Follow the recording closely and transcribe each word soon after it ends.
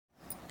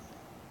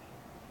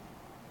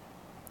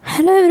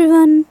Hello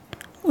everyone,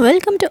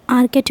 welcome to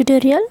RK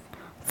tutorial.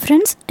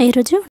 Friends,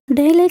 ఈరోజు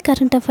daily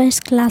current affairs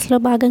క్లాస్లో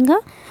భాగంగా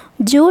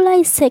July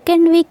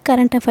second week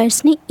current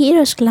అఫైర్స్ని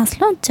ఈరోజు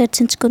క్లాస్లో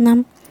చర్చించుకుందాం.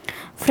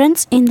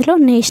 ఫ్రెండ్స్, ఇందులో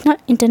national,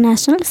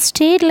 international,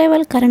 state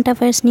level current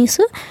affairs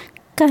news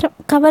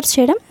cover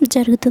చేయడం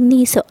జరుగుతుంది.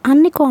 సో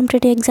అన్ని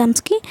కాంపిటేటివ్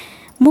ఎగ్జామ్స్కి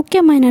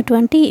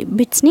ముఖ్యమైనటువంటి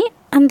బిట్స్ని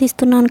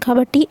అందిస్తున్నాను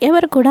కాబట్టి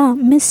ఎవరు కూడా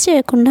మిస్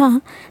చేయకుండా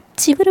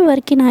చివరి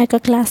వరకు నా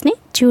యొక్క క్లాస్ని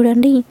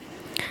చూడండి.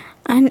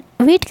 అండ్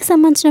వీటికి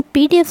సంబంధించిన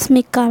పీడిఎఫ్స్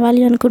మీకు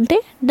కావాలి అనుకుంటే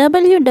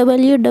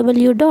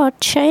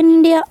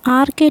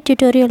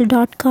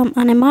www.shineindiarktutorial.com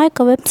అనే మా యొక్క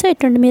వెబ్సైట్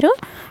నుండి మీరు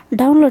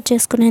డౌన్లోడ్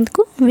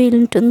చేసుకునేందుకు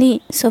వీలుంటుంది.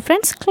 సో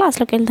ఫ్రెండ్స్,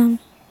 క్లాస్లోకి వెళ్దాం.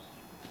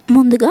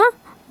 ముందుగా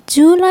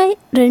జూలై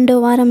 2వ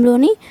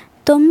వారంలోని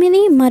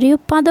 9 మరియు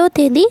 10వ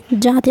తేదీ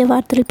జాతీయ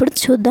వార్తలు ఇప్పుడు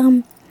చూద్దాం.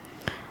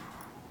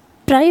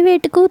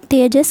 ప్రైవేటుకు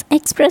తేజస్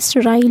ఎక్స్ప్రెస్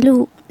రైలు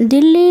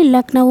ఢిల్లీ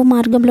లక్నో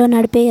మార్గంలో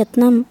నడిపే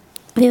యత్నం.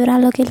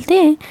 వివరాల్లోకి వెళ్తే,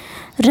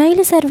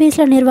 రైలు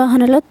సర్వీసుల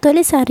నిర్వహణలో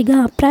తొలిసారిగా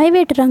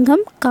ప్రైవేటు రంగం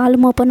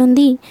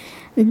కాలుమోపనుంది.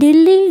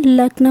 ఢిల్లీ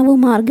లక్నో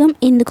మార్గం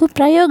ఇందుకు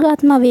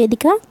ప్రయోగాత్మక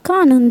వేదిక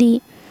కానుంది.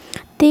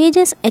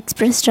 తేజస్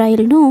ఎక్స్ప్రెస్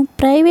రైలును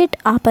ప్రైవేట్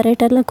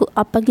ఆపరేటర్లకు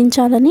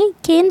అప్పగించాలని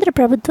కేంద్ర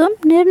ప్రభుత్వం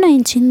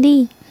నిర్ణయించింది.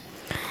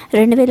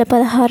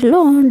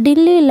 2016లో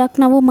ఢిల్లీ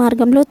లక్నో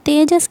మార్గంలో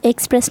తేజస్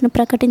ఎక్స్ప్రెస్ను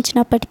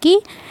ప్రకటించినప్పటికీ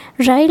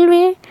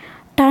రైల్వే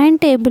టైం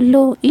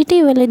టేబుల్లో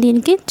ఇటీవల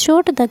దీనికి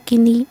చోటు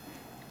దక్కింది.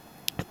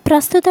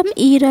 ప్రస్తుతం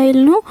ఈ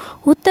రైలును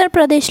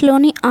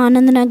ఉత్తరప్రదేశ్లోని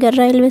ఆనంద్ నగర్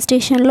రైల్వే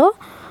స్టేషన్లో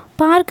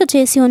పార్క్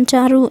చేసి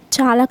ఉంచారు.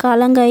 చాలా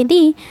కాలంగా ఇది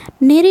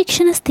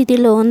నిరీక్షణ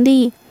స్థితిలో ఉంది.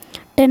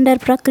 టెండర్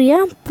ప్రక్రియ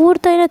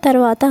పూర్తయిన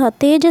తర్వాత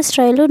తేజస్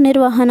రైలు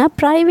నిర్వహణ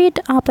ప్రైవేట్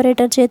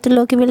ఆపరేటర్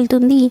చేతుల్లోకి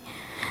వెళ్తుంది.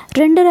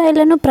 2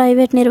 రైళ్లను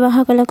ప్రైవేట్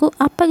నిర్వాహకులకు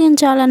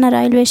అప్పగించాలన్న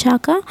రైల్వే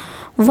శాఖ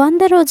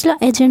 100 రోజుల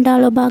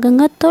ఎజెండాలో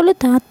భాగంగా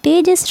తొలుత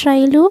తేజస్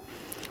రైలు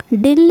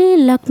ఢిల్లీ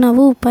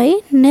లక్నోపై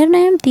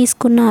నిర్ణయం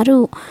తీసుకున్నారు.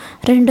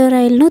 2వ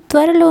రైలును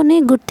త్వరలోనే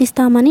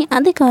గుర్తిస్తామని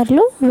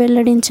అధికారులు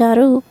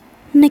వెల్లడించారు.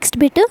 నెక్స్ట్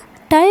బిట్,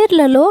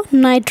 టైర్లలో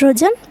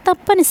నైట్రోజన్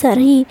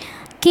తప్పనిసరి.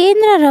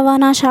 కేంద్ర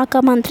రవాణా శాఖ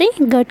మంత్రి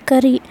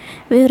గడ్కరీ.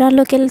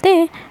 వివరాల్లోకి వెళ్తే,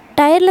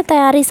 టైర్ల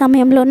తయారీ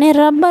సమయంలోనే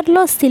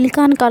రబ్బర్లో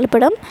సిలికాన్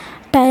కలపడం,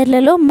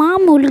 టైర్లలో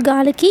మామూలు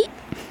గాలికి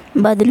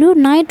బదులు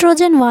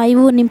నైట్రోజన్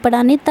వాయువు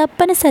నింపడాన్ని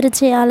తప్పనిసరి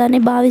చేయాలని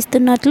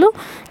భావిస్తున్నట్లు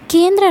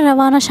కేంద్ర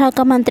రవాణా శాఖ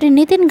మంత్రి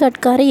నితిన్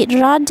గడ్కరీ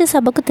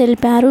రాజ్యసభకు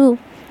తెలిపారు.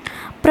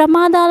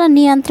 ప్రమాదాల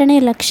నియంత్రణే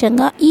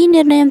లక్ష్యంగా ఈ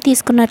నిర్ణయం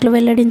తీసుకున్నట్లు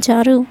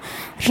వెల్లడించారు.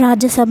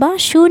 రాజ్యసభ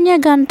శూన్య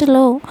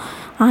గంటలో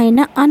ఆయన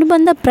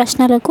అనుబంధ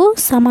ప్రశ్నలకు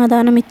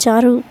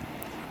సమాధానమిచ్చారు.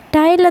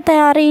 టైర్ల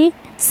తయారీ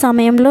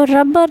సమయంలో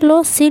రబ్బర్లో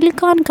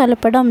సిలికాన్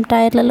కలపడం,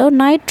 టైర్లలో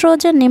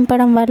నైట్రోజన్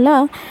నింపడం వల్ల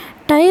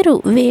టైరు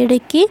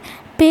వేడెక్కి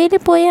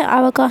పేలిపోయే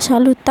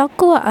అవకాశాలు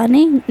తక్కువ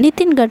అని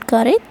నితిన్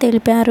గడ్కరీ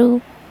తెలిపారు.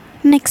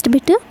 నెక్స్ట్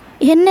బిట్,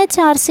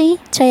 ఎన్హెచ్ఆర్సీ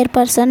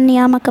చైర్పర్సన్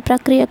నియామక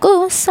ప్రక్రియకు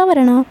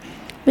సవరణ.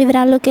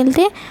 వివరాల్లోకి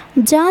వెళ్తే,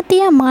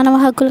 జాతీయ మానవ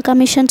హక్కుల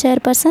కమిషన్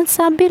చైర్పర్సన్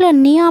సభ్యుల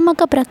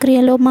నియామక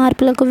ప్రక్రియలో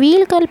మార్పులకు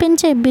వీలు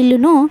కల్పించే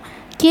బిల్లును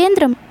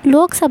కేంద్రం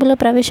లోక్సభలో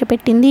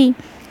ప్రవేశపెట్టింది.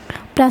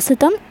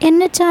 ప్రస్తుతం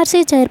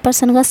ఎన్హెచ్ఆర్సీ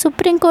చైర్పర్సన్గా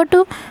సుప్రీంకోర్టు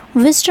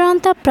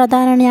విశ్రాంత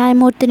ప్రధాన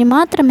న్యాయమూర్తిని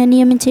మాత్రమే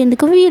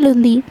నియమించేందుకు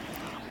వీలుంది.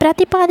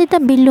 ప్రతిపాదిత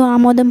బిల్లు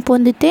ఆమోదం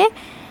పొందితే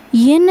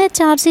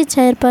ఎన్హెచ్ఆర్సీ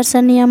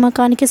చైర్పర్సన్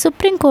నియామకానికి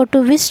సుప్రీంకోర్టు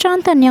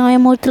విశ్రాంత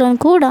న్యాయమూర్తులను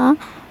కూడా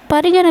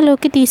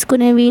పరిగణలోకి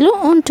తీసుకునే వీలు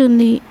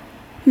ఉంటుంది.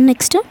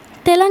 నెక్స్ట్,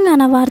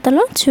 తెలంగాణ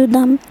వార్తలో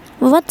చూద్దాం.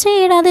 వచ్చే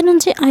ఏడాది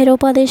నుంచి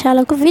ఐరోపా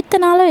దేశాలకు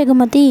విత్తనాల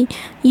ఎగుమతి.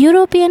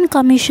 యూరోపియన్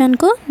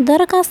కమిషన్కు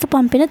దరఖాస్తు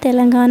పంపిన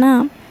తెలంగాణ.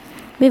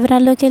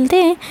 వివరాల్లోకి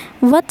వెళ్తే,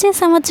 వచ్చే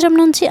సంవత్సరం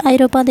నుంచి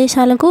ఐరోపా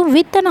దేశాలకు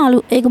విత్తనాలు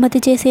ఎగుమతి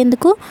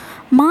చేసేందుకు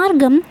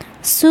మార్గం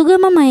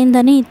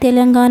సుగమమైందని,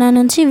 తెలంగాణ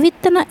నుంచి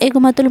విత్తన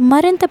ఎగుమతులు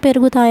మరింత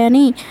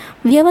పెరుగుతాయని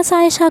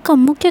వ్యవసాయ శాఖ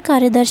ముఖ్య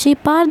కార్యదర్శి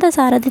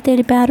పార్థసారథి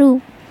తెలిపారు.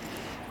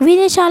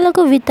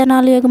 విదేశాలకు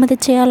విత్తనాలు ఎగుమతి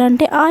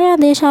చేయాలంటే ఆయా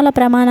దేశాల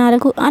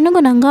ప్రమాణాలకు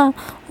అనుగుణంగా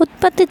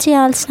ఉత్పత్తి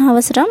చేయాల్సిన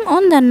అవసరం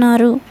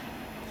ఉందన్నారు.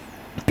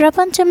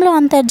 ప్రపంచంలో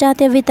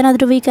అంతర్జాతీయ విత్తన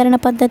ధృవీకరణ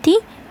పద్ధతి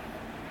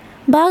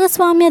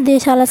భాగస్వామ్య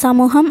దేశాల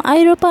సమూహం,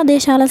 ఐరోపా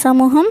దేశాల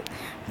సమూహం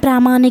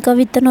ప్రామాణిక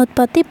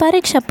విత్తనోత్పత్తి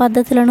పరీక్ష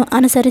పద్ధతులను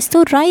అనుసరిస్తూ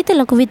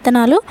రైతులకు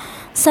విత్తనాలు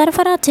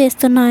సరఫరా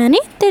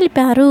చేస్తున్నాయని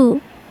తెలిపారు.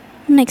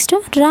 నెక్స్ట్,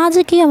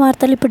 రాజకీయ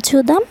వార్తలు ఇప్పుడు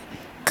చూద్దాం.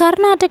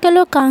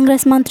 కర్ణాటకలో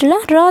కాంగ్రెస్ మంత్రుల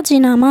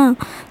రాజీనామా.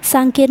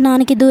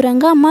 సంకీర్ణానికి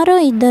దూరంగా మరో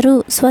 2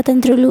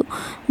 స్వతంత్రులు.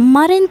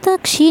 మరింత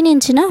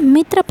క్షీణించిన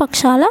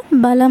మిత్రపక్షాల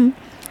బలం.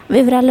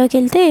 వివరాల్లోకి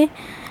వెళ్తే,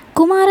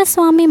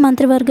 కుమారస్వామి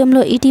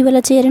మంత్రివర్గంలో ఇటీవల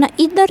చేరిన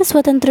 2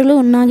 స్వతంత్రులు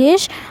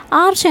నాగేష్,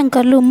 ఆర్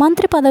శంకర్లు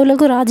మంత్రి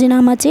పదవులకు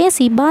రాజీనామా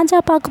చేసి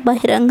భాజపాకు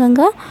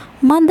బహిరంగంగా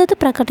మద్దతు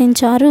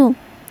ప్రకటించారు.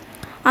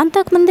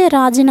 అంతకుముందే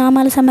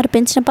రాజీనామాలు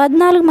సమర్పించిన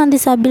 14 మంది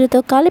సభ్యులతో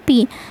కలిపి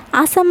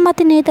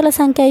అసమ్మతి నేతల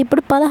సంఖ్య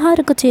ఇప్పుడు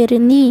 16కు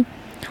చేరింది.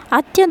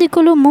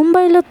 అత్యధికులు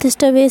ముంబైలో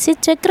తిష్టవేసి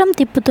చక్రం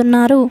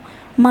తిప్పుతున్నారు.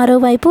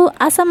 మరోవైపు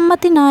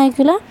అసమ్మతి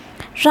నాయకుల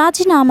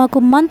రాజీనామాకు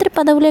మంత్రి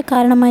పదవులే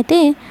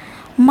కారణమైతే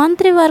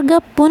మంత్రివర్గ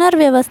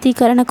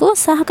పునర్వ్యవస్థీకరణకు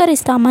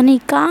సహకరిస్తామని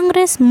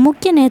కాంగ్రెస్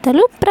ముఖ్య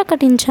నేతలు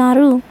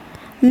ప్రకటించారు.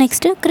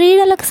 నెక్స్ట్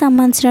క్రీడలకు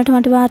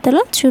సంబంధించినటువంటి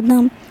వార్తలు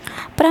చూద్దాం.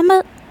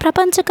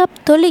 ప్రపంచ కప్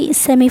తొలి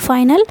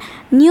సెమీఫైనల్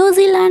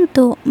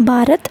న్యూజిలాండ్తో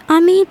భారత్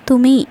అమీ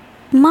తుమి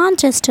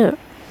మాంచెస్టర్.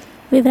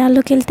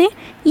 వివరాల్లోకి వెళ్తే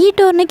ఈ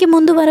టోర్నీకి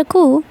ముందు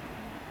వరకు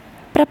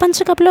ప్రపంచ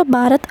కప్లో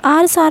భారత్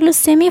 6 సార్లు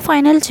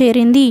సెమీఫైనల్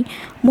చేరింది,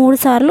 3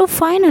 సార్లు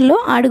ఫైనల్లో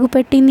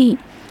అడుగుపెట్టింది.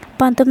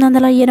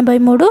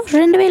 1983,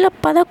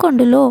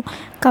 2011లో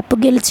కప్పు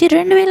గెలిచి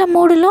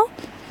 2003లో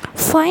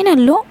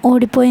ఫైనల్లో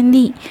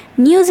ఓడిపోయింది.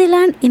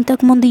 న్యూజిలాండ్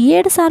ఇంతకుముందు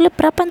 7 సార్లు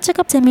ప్రపంచ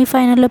కప్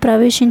సెమీఫైనల్లో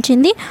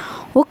ప్రవేశించింది,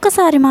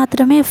 ఒక్కసారి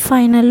మాత్రమే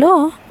ఫైనల్లో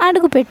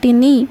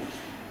అడుగుపెట్టింది.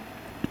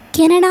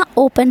 కెనడా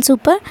ఓపెన్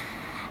సూపర్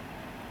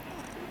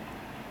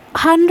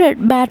 100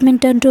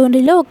 బ్యాడ్మింటన్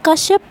టోర్నీలో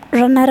కశ్యప్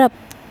రన్నరప్.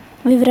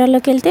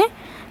 వివరాల్లోకి వెళ్తే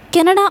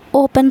కెనడా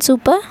ఓపెన్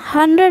సూపర్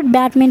 100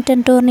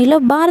 బ్యాడ్మింటన్ టోర్నీలో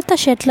భారత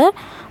షట్లర్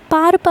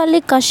పారుపల్లి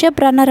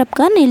కశ్యప్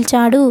రన్నరప్గా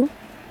నిలిచాడు.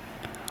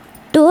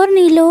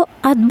 టోర్నీలో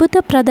అద్భుత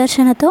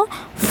ప్రదర్శనతో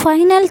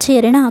ఫైనల్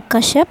చేరిన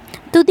కశ్యప్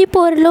తుది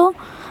పోరులో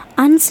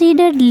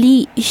unseeded Lee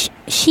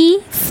she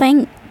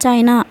feng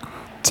China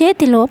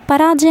చేతిలో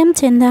పరాజయం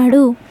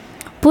చెందాడు.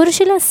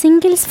 పురుషుల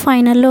సింగిల్స్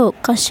ఫైనల్లో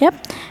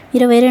కశ్యప్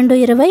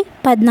 22-20,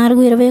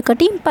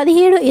 14-21,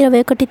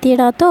 17-21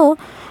 తేడాతో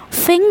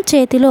ఫెంగ్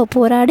చేతిలో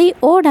పోరాడి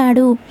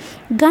ఓడాడు.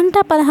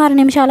 1:16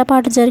 నిమిషాల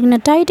పాటు జరిగిన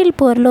టైటిల్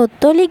పోరులో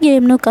తొలి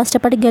గేమ్ను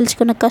కష్టపడి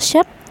గెలుచుకున్న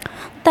కశ్యప్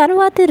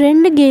తర్వాతి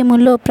 2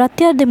 గేముల్లో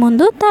ప్రత్యర్థి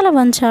ముందు తల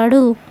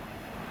వంచాడు.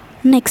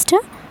 నెక్స్ట్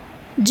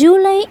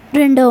జూలై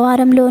 2వ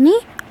వారంలోని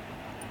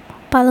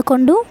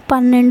 11,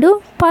 12,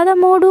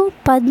 13,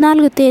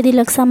 14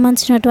 తేదీలకు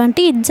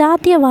సంబంధించినటువంటి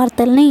జాతీయ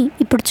వార్తల్ని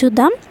ఇప్పుడు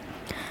చూద్దాం.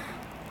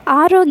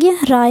 ఆరోగ్య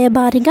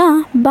రాయబారిగా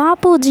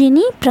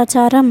బాపూజీని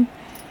ప్రచారం.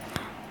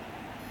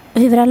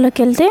 వివరాల్లోకి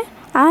వెళ్తే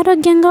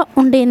ఆరోగ్యంగా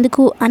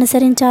ఉండేందుకు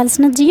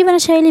అనుసరించాల్సిన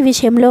జీవనశైలి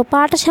విషయంలో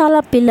పాఠశాల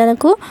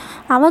పిల్లలకు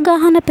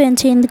అవగాహన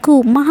పెంచేందుకు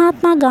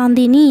మహాత్మా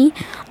గాంధీని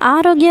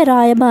ఆరోగ్య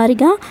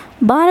రాయబారిగా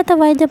భారత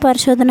వైద్య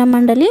పరిశోధన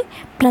మండలి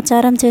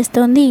ప్రచారం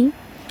చేస్తోంది.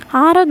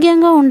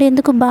 ఆరోగ్యంగా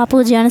ఉండేందుకు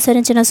బాపూజీ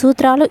అనుసరించిన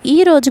సూత్రాలు ఈ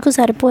రోజుకు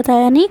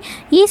సరిపోతాయని,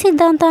 ఈ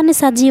సిద్ధాంతాన్ని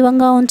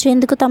సజీవంగా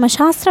ఉంచేందుకు తమ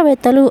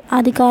శాస్త్రవేత్తలు,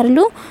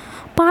 అధికారులు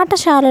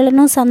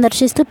పాఠశాలలను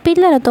సందర్శిస్తూ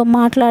పిల్లలతో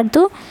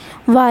మాట్లాడుతూ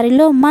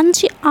వారిలో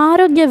మంచి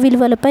ఆరోగ్య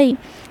విలువలపై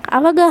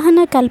అవగాహన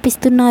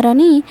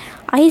కల్పిస్తున్నారని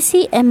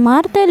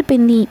ICMR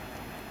తెలిపింది.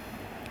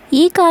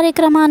 ఈ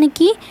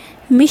కార్యక్రమానికి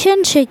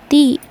మిషన్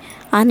శక్తి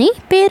అని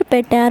పేరు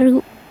పెట్టారు.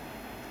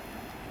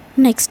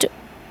 నెక్స్ట్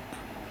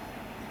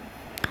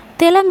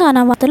తెలంగాణ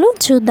వార్తలు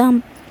చూద్దాం.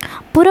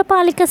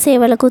 పురపాలిక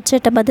సేవలకు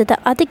చట్టబద్ధత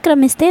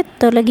అతిక్రమిస్తే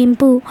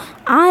తొలగింపు,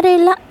 6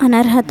 ఏళ్ల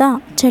అనర్హత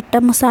చట్ట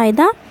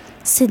ముసాయిదా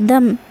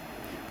సిద్ధం.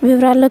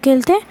 వివరాల్లోకి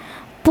వెళ్తే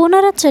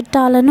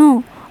పునరుద్ధరణలను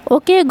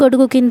ఒకే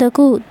గొడుగు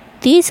కిందకు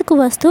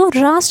తీసుకువస్తూ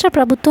రాష్ట్ర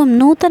ప్రభుత్వం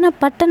నూతన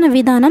పట్టణ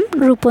విధానం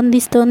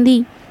రూపొందిస్తోంది.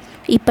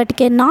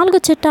 ఇప్పటికే 4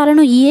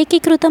 చట్టాలను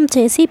ఏకీకృతం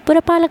చేసి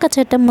పురపాలక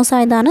చట్టం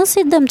ముసాయిదాను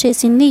సిద్ధం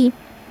చేసింది.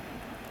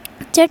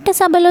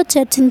 చట్టసభలో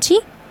చర్చించి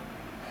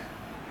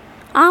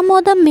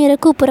ఆమోదం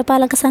మేరకు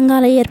పురపాలక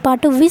సంఘాల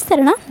ఏర్పాటు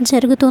విస్తరణ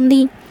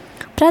జరుగుతుంది.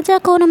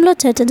 ప్రజాకోణంలో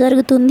చర్చ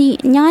జరుగుతుంది.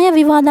 న్యాయ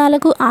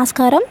వివాదాలకు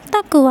ఆస్కారం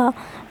తక్కువ.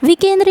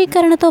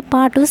 వికేంద్రీకరణతో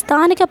పాటు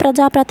స్థానిక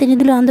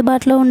ప్రజాప్రతినిధులు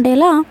అందుబాటులో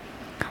ఉండేలా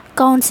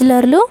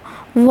కౌన్సిలర్లు,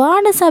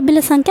 వార్డు సభ్యుల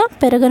సంఖ్య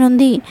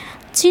పెరగనుంది.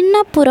 చిన్న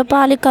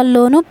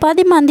పురపాలికల్లోనూ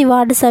 10 మంది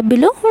వార్డు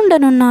సభ్యులు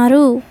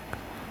ఉండనున్నారు.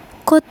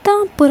 కొత్త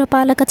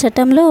పురపాలక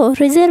చట్టంలో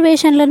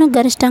రిజర్వేషన్లను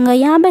గరిష్టంగా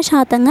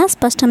 50%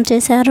 స్పష్టం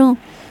చేశారు.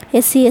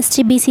 SC, ST,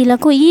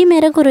 BCలకు ఈ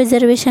మేరకు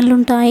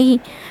రిజర్వేషన్లుంటాయి.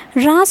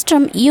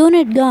 రాష్ట్రం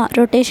యూనిట్గా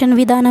రొటేషన్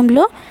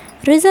విధానంలో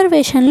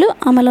రిజర్వేషన్లు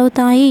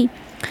అమలవుతాయి.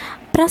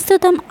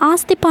 ప్రస్తుతం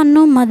ఆస్తి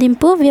పన్ను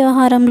మదింపు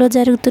వ్యవహారంలో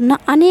జరుగుతున్న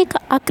అనేక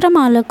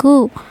అక్రమాలకు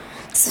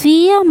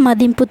స్వీయ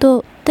మదింపుతో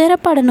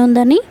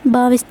తెరపడనుందని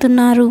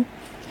భావిస్తున్నారు.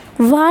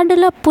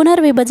 వార్డుల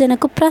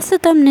పునర్విభజనకు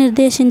ప్రస్తుతం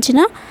నిర్దేశించిన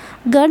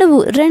గడువు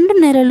 2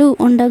 నెలలు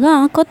ఉండగా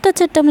కొత్త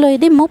చట్టంలో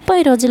ఇది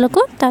 30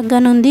 రోజులకు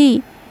తగ్గనుంది.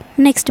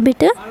 Next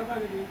bit.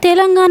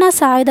 తెలంగాణ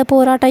సాయుధ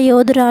పోరాట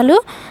యోధురాలు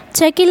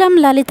చెకిలం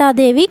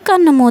లలితాదేవి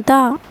కన్నుమూత.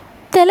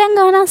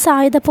 తెలంగాణ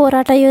సాయుధ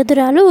పోరాట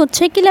యోధురాలు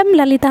చెకిలం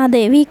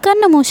లలితాదేవి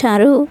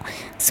కన్నుమూశారు.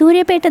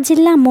 సూర్యాపేట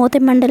జిల్లా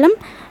మోతె మండలం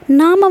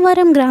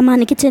నామవరం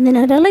గ్రామానికి చెందిన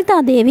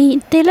లలితాదేవి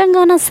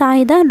తెలంగాణ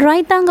సాయుధ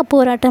రైతాంగ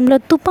పోరాటంలో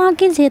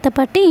తుపాకీ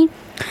చేతపట్టి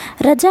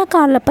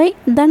రజాకార్లపై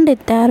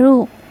దండెత్తారు.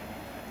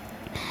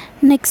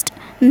 నెక్స్ట్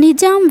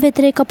నిజాం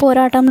వ్యతిరేక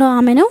పోరాటంలో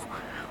ఆమెను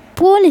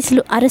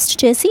పోలీసులు అరెస్టు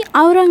చేసి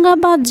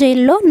ఔరంగాబాద్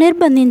జైల్లో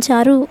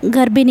నిర్బంధించారు.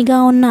 గర్భిణిగా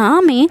ఉన్న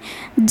ఆమె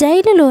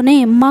జైలులోనే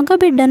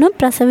మగబిడ్డను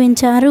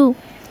ప్రసవించారు.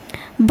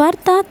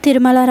 భర్త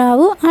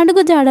తిరుమలరావు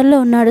అడుగుజాడల్లో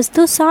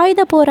నడుస్తూ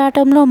సాయుధ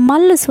పోరాటంలో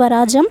మల్లు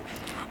స్వరాజ్యం,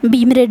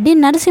 భీమిరెడ్డి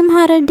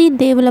నరసింహారెడ్డి,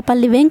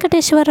 దేవులపల్లి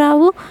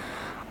వెంకటేశ్వరరావు,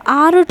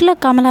 ఆరుట్ల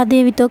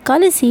కమలాదేవితో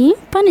కలిసి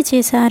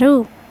పనిచేశారు.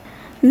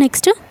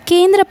 నెక్స్ట్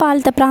కేంద్ర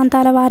పాలిత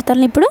ప్రాంతాల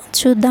వార్తలను ఇప్పుడు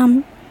చూద్దాం.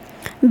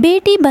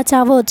 బేటీ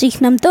బచావో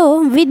చిహ్నంతో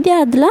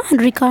విద్యార్థుల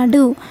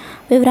రికార్డు.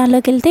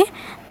 వివరాల్లోకి వెళ్తే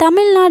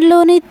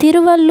తమిళనాడులోని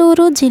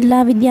తిరువల్లూరు జిల్లా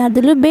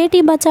విద్యార్థులు బేటీ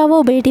బచావో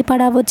బేటీ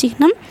పడావో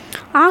చిహ్నం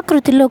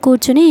ఆకృతిలో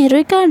కూర్చుని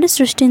రికార్డు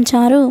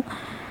సృష్టించారు.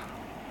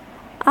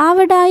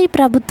 ఆవడాయి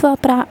ప్రభుత్వ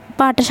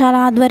పాఠశాల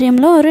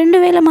ఆధ్వర్యంలో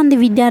 2000 మంది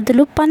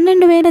విద్యార్థులు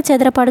 12,000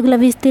 చదరపు అడుగుల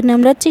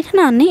విస్తీర్ణంలో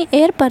చిహ్నాన్ని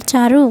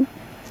ఏర్పరిచారు.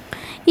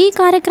 ఈ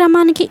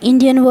కార్యక్రమానికి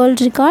ఇండియన్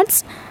వరల్డ్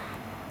రికార్డ్స్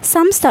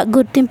సంస్థ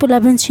గుర్తింపు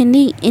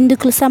లభించింది.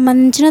 ఇందుకు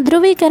సంబంధించిన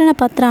ధృవీకరణ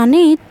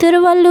పత్రాన్ని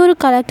తిరువల్లూరు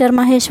కలెక్టర్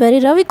మహేశ్వరి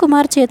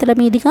రవికుమార్ చేతుల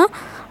మీదుగా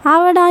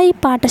ఆవడాయి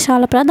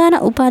పాఠశాల ప్రధాన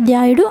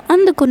ఉపాధ్యాయుడు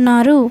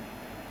అందుకున్నారు.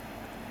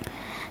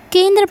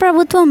 కేంద్ర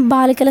ప్రభుత్వం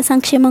బాలికల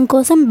సంక్షేమం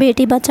కోసం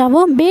బేటీ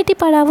బచావో బేటీ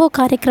పడావో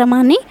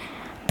కార్యక్రమాన్ని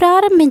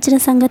ప్రారంభించిన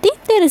సంగతి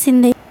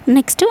తెలిసిందే.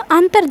 నెక్స్ట్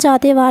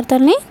అంతర్జాతీయ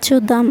వార్తల్ని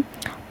చూద్దాం.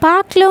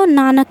 పాక్లో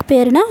నానక్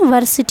పేరున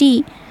వర్సిటీ.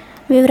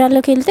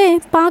 వివరాల్లోకి వెళ్తే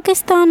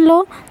పాకిస్తాన్లో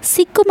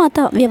సిక్కు మత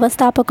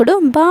వ్యవస్థాపకుడు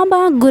బాబా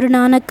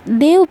గురునానక్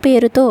దేవ్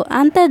పేరుతో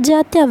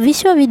అంతర్జాతీయ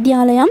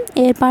విశ్వవిద్యాలయం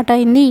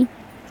ఏర్పాటైంది.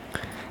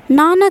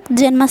 నానక్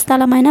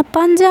జన్మస్థలమైన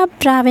పంజాబ్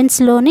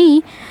ప్రావిన్స్లోని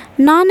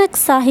నానక్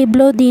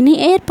సాహిబ్లో దీన్ని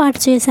ఏర్పాటు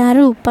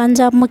చేశారు.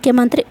 పంజాబ్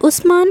ముఖ్యమంత్రి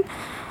ఉస్మాన్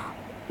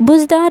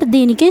బుజ్దార్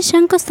దీనికి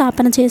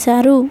శంకుస్థాపన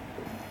చేశారు.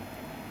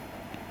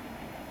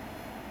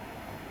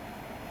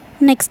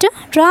 నెక్స్ట్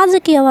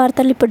రాజకీయ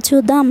వార్తలు ఇప్పుడు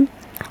చూద్దాం.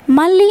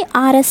 మళ్ళీ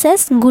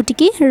ఆర్ఎస్ఎస్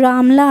గూటికి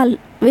రామ్లాల్.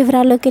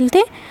 వివరాల్లోకి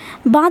వెళ్తే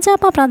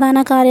భాజపా ప్రధాన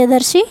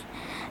కార్యదర్శి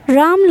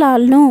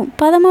రామ్లాల్ను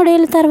 13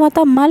 ఏళ్ల తర్వాత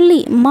మళ్ళీ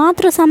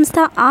మాతృ సంస్థ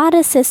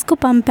ఆర్ఎస్ఎస్కు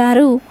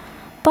పంపారు.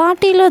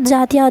 పార్టీలో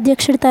జాతీయ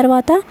అధ్యక్షుడి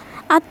తర్వాత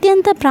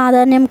అత్యంత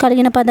ప్రాధాన్యం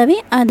కలిగిన పదవి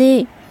అదే.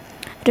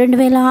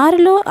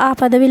 2006లో ఆ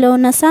పదవిలో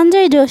ఉన్న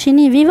సంజయ్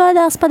జోషిని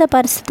వివాదాస్పద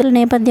పరిస్థితుల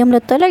నేపథ్యంలో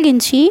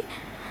తొలగించి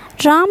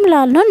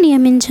రామ్లాల్ను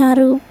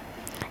నియమించారు.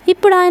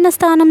 ఇప్పుడు ఆయన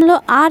స్థానంలో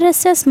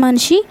ఆర్ఎస్ఎస్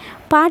మనిషి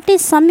పార్టీ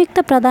సంయుక్త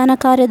ప్రధాన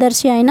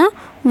కార్యదర్శి అయిన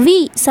వి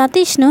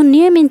సతీష్ను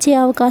నియమించే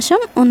అవకాశం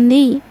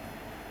ఉంది.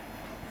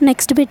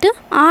 నెక్స్ట్ బిట్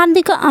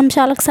ఆర్థిక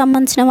అంశాలకు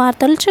సంబంధించిన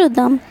వార్తలు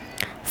చూద్దాం.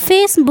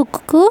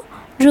 ఫేస్బుక్కు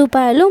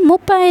రూపాయలు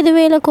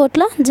 35,000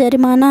 కోట్ల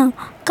జరిమానా.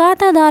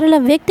 ఖాతాదారుల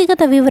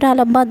వ్యక్తిగత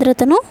వివరాల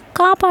భద్రతను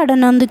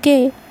కాపాడనందుకే.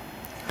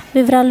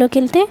 వివరాల్లోకి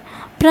వెళ్తే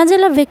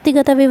ప్రజల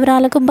వ్యక్తిగత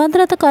వివరాలకు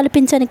భద్రత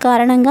కల్పించని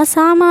కారణంగా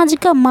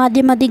సామాజిక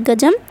మాధ్యమ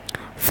దిగ్గజం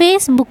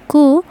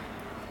ఫేస్బుక్కు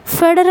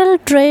ఫెడరల్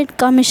ట్రేడ్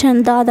కమిషన్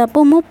దాదాపు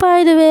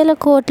 35,000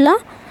 కోట్ల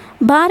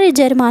భారీ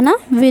జరిమానా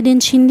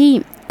విధించింది.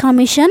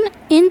 కమిషన్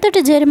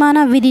ఇంతటి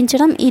జరిమానా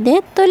విధించడం ఇదే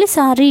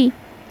తొలిసారి.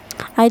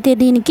 అయితే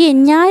దీనికి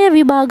న్యాయ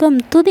విభాగం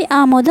తుది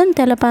ఆమోదం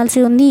తెలపాల్సి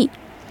ఉంది.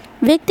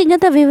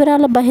 వ్యక్తిగత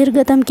వివరాల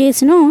బహిర్గతం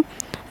కేసును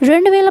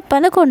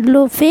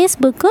 2011లో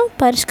ఫేస్బుక్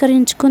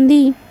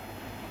పరిష్కరించుకుంది.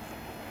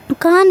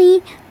 కానీ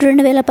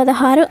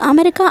 2016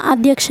 అమెరికా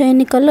అధ్యక్ష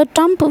ఎన్నికల్లో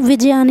ట్రంప్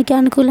విజయానికి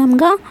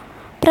అనుకూలంగా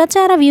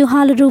ప్రచార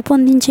వ్యూహాలు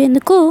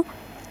రూపొందించేందుకు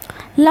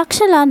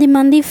లక్షలాది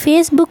మంది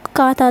ఫేస్బుక్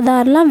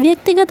ఖాతాదారుల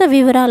వ్యక్తిగత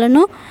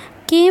వివరాలను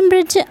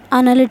కేంబ్రిడ్జ్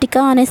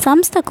అనలిటికా అనే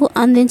సంస్థకు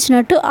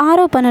అందించినట్టు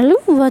ఆరోపణలు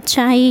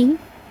వచ్చాయి.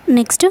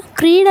 నెక్స్ట్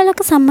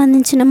క్రీడలకు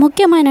సంబంధించిన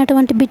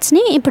ముఖ్యమైనటువంటి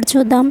బిట్స్ని ఇప్పుడు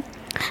చూద్దాం.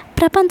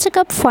 ప్రపంచ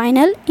cup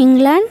final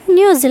England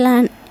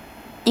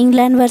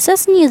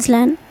versus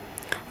New Zealand.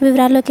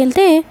 వివరాల్లోకి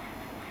వెళ్తే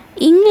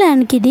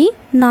ఇంగ్లాండ్కి ఇది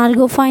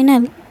 4వ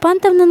ఫైనల్.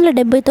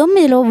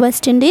 1979లో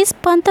వెస్టిండీస్,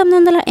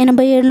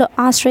 1987లో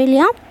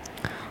ఆస్ట్రేలియా,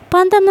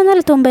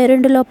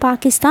 1992లో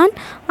పాకిస్తాన్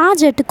ఆ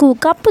జట్టుకు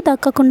కప్పు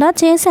దక్కకుండా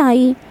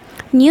చేశాయి.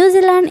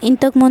 న్యూజిలాండ్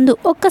ఇంతకుముందు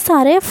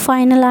ఒక్కసారే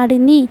ఫైనల్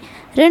ఆడింది.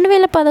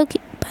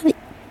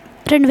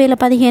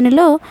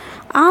 2015లో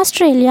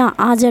ఆస్ట్రేలియా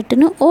ఆ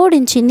జట్టును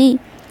ఓడించింది.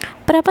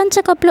 ప్రపంచ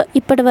కప్లో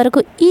ఇప్పటి వరకు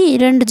ఈ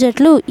 2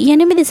 జట్లు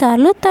 8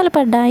 సార్లు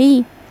తలపడ్డాయి.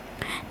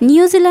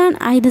 న్యూజిలాండ్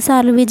 5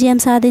 సార్లు విజయం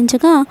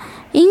సాధించగా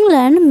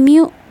ఇంగ్లాండ్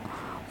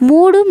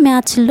 3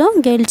 మ్యాచ్ల్లో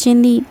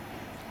గెలిచింది.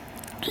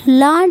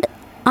 లార్డ్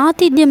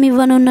ఆతిథ్యం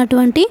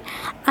ఇవ్వనున్నటువంటి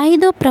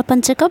 5వ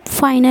ప్రపంచ కప్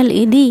ఫైనల్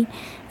ఇది.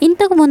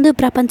 ఇంతకుముందు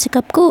ప్రపంచ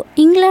కప్కు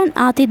ఇంగ్లాండ్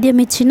ఆతిథ్యం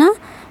ఇచ్చిన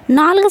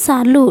 4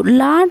 సార్లు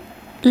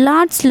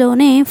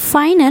లార్డ్స్లోనే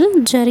ఫైనల్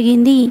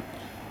జరిగింది.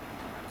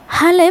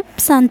 హలెప్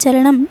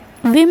సంచలనం,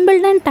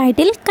 వింబిల్డన్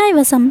టైటిల్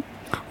కైవసం.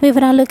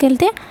 వివరాల్లోకి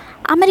వెళ్తే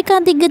అమెరికా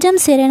దిగ్గజం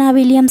సెరెనా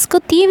విలియమ్స్కు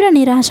తీవ్ర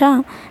నిరాశ.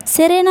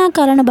 సెరెనా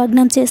కలను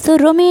భగ్నం చేస్తూ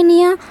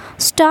Romania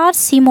star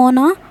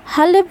Simona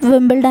Halep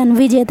Wimbledon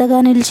విజేతగా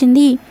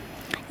నిలిచింది.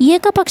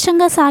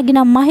 ఏకపక్షంగా సాగిన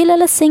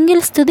మహిళల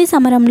సింగిల్స్ తుది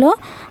సమరంలో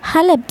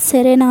హలెప్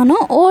సెరెనాను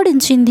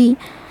ఓడించింది.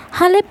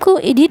 హలెప్కు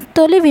ఇది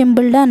తొలి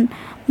వింబిల్డన్.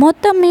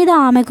 మొత్తం మీద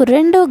ఆమెకు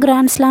 2వ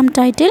గ్రాండ్ స్లామ్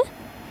టైటిల్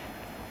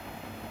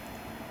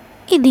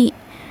ఇది.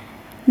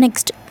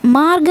 Next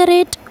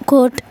Margaret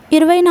court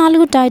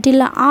 24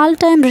 టైటిళ్ల all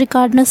time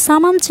రికార్డును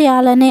సమం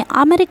చేయాలనే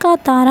అమెరికా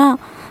తార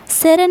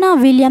సెరెనా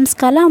విలియమ్స్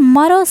కల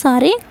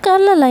మరోసారి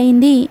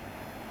కళ్ళలైంది.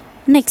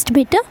 నెక్స్ట్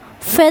బిట్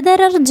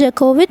ఫెదరర్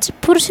జకోవిచ్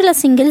పురుషుల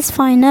సింగిల్స్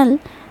ఫైనల్.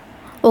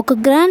 ఒక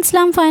గ్రాండ్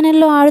స్లామ్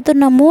ఫైనల్లో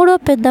ఆడుతున్న 3వ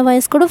పెద్ద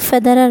వయస్కుడు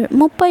ఫెదరర్,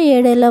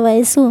 37 ఏళ్ల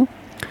వయసు.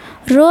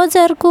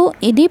 రోజర్కు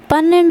ఇది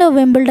 12వ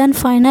వింబిల్డన్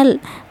ఫైనల్,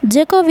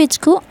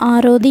 జకోవిచ్కు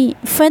 6వది.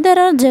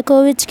 ఫెదరర్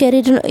జకోవిచ్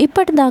కెరీర్లో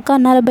ఇప్పటిదాకా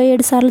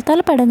 47 సార్లు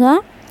తలపడగా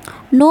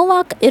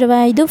నోవాక్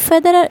 25,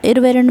 ఫెదరర్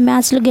 22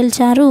 మ్యాచ్లు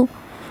గెలిచారు.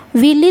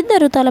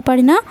 వీళ్ళిద్దరూ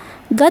తలపడిన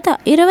గత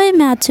 20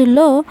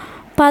 మ్యాచ్ల్లో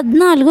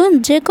 14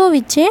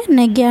 జకోవిచ్చే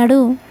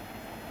నెగ్గాడు.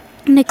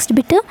 నెక్స్ట్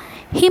బిట్,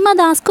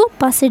 హిమదాస్కు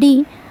పసిడి.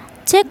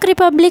 చెక్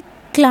రిపబ్లిక్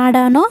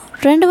క్లాడానో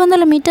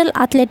 200 మీటర్ల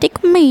అథ్లెటిక్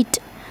మీట్.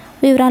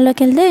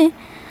 వివరాల్లోకి వెళ్తే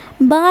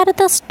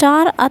భారత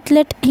స్టార్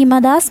అథ్లెట్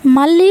హిమదాస్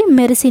మళ్ళీ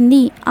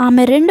మెరిసింది.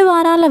 ఆమె 2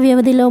 వారాల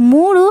వ్యవధిలో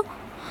 3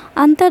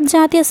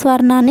 అంతర్జాతీయ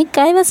స్వర్ణాన్ని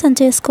కైవసం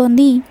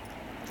చేసుకుంది.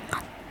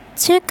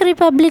 చెక్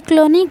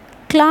రిపబ్లిక్లోని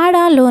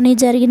క్లాడాలోని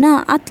జరిగిన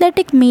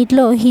అథ్లెటిక్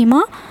మీట్లో హిమ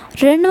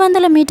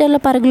 200 మీటర్ల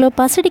పరుగులో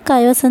పసిడి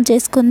కైవసం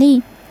చేసుకుంది.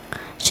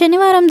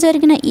 శనివారం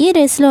జరిగిన ఈ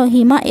రేసులో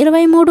హిమ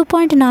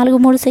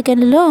 23.43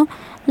 సెకండ్లలో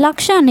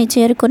లక్ష్యాన్ని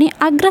చేరుకుని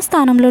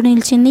అగ్రస్థానంలో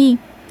నిలిచింది.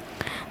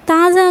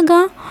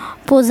 తాజాగా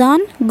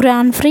పొజాన్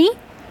గ్రాండ్ ప్రీ,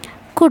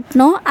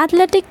 కుట్నో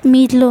అథ్లెటిక్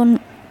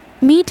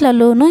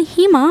మీట్లలోనూ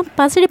హిమ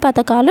పసిడి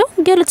పతకాలు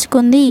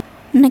గెలుచుకుంది.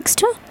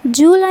 నెక్స్ట్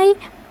జూలై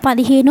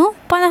 15,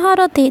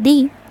 16 తేదీ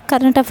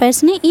కరెంట్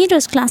అఫైర్స్ని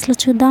ఈరోజు క్లాస్లో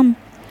చూద్దాం.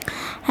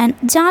 అండ్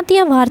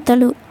జాతీయ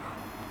వార్తలు.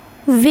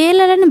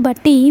 వేలలను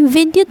బట్టి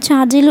విద్యుత్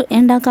ఛార్జీలు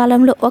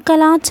ఎండాకాలంలో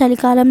ఒకలా,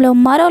 చలికాలంలో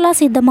మరోలా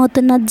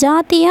సిద్ధమవుతున్న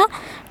జాతీయ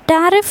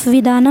టారిఫ్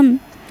విధానం.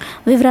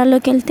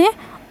 వివరాల్లోకి వెళ్తే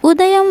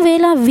ఉదయం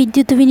వేళ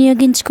విద్యుత్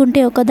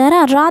వినియోగించుకుంటే ఒక ధర,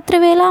 రాత్రి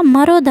వేళ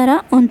మరో ధర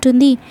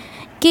ఉంటుంది.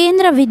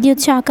 కేంద్ర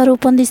విద్యుత్ శాఖ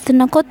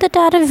రూపొందిస్తున్న కొత్త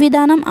టారిఫ్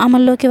విధానం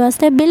అమల్లోకి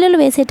వస్తే బిల్లులు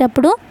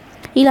వేసేటప్పుడు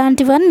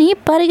ఇలాంటివన్నీ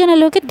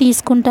పరిగణలోకి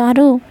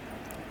తీసుకుంటారు.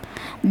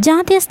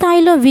 జాతీయ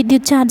స్థాయిలో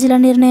విద్యుత్ ఛార్జీల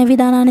నిర్ణయ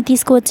విధానాన్ని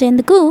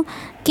తీసుకువచ్చేందుకు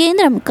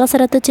కేంద్రం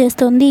కసరత్తు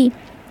చేస్తోంది.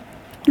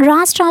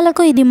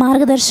 రాష్ట్రాలకు ఇది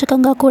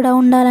మార్గదర్శకంగా కూడా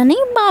ఉండాలని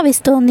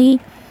భావిస్తోంది.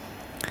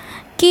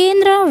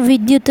 కేంద్ర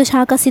విద్యుత్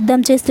శాఖ సిద్ధం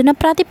చేస్తున్న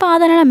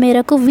ప్రతిపాదనల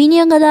మేరకు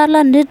వినియోగదారుల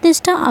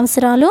నిర్దిష్ట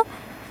అవసరాలు,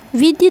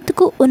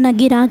 విద్యుత్కు ఉన్న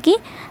గిరాకీ,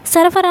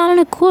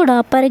 సరఫరాలను కూడా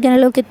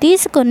పరిగణలోకి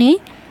తీసుకొని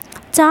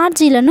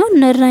ఛార్జీలను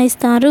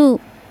నిర్ణయిస్తారు.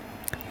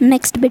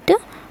 నెక్స్ట్ బిట్,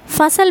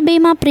 ఫసల్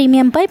బీమా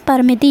ప్రీమియంపై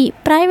పరిమితి,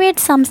 ప్రైవేట్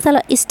సంస్థల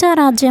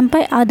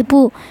ఇష్టారాజ్యంపై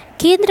అదుపు,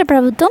 కేంద్ర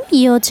ప్రభుత్వం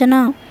యోచన.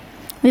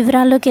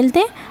 వివరాల్లోకి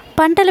వెళ్తే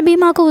పంటల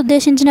బీమాకు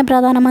ఉద్దేశించిన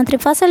ప్రధానమంత్రి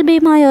ఫసల్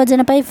బీమా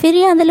యోజనపై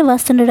ఫిర్యాదులు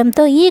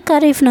వస్తుండటంతో ఈ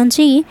ఖరీఫ్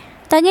నుంచి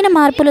తగిన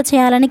మార్పులు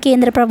చేయాలని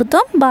కేంద్ర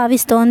ప్రభుత్వం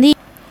భావిస్తోంది.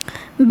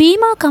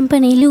 బీమా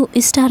కంపెనీలు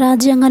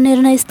ఇష్టారాజ్యంగా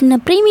నిర్ణయిస్తున్న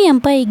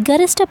ప్రీమియంపై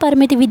గరిష్ట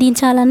పరిమితి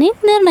విధించాలని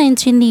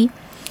నిర్ణయించింది.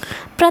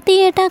 ప్రతి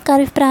ఏటా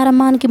ఖరీఫ్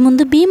ప్రారంభానికి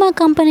ముందు బీమా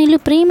కంపెనీలు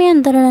ప్రీమియం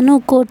ధరలను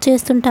కోట్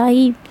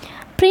చేస్తుంటాయి.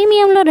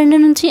 ప్రీమియంలో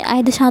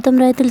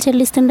 2-5% రైతులు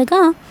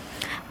చెల్లిస్తుండగా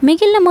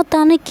మిగిలిన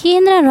మొత్తాన్ని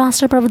కేంద్ర,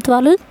 రాష్ట్ర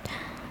ప్రభుత్వాలు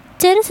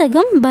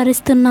చెరసగం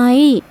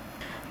భరిస్తున్నాయి.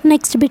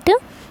 నెక్స్ట్ బిట్,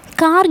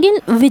 కార్గిల్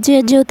విజయ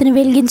జ్యోతిని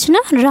వెలిగించిన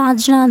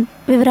రాజ్నాథ్.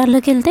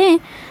 వివరాల్లోకి వెళ్తే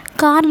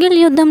కార్గిల్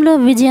యుద్ధంలో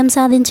విజయం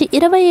సాధించి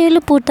 20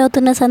 ఏళ్లు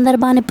పూర్తవుతున్న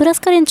సందర్భాన్ని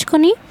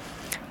పురస్కరించుకొని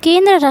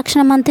కేంద్ర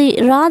రక్షణ మంత్రి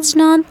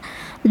రాజ్నాథ్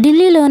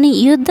ఢిల్లీలోని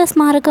యుద్ధ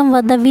స్మారకం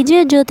వద్ద విజయ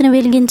జ్యోతిని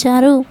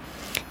వెలిగించారు.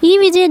 ఈ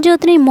విజయ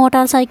జ్యోతిని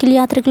మోటార్ సైకిల్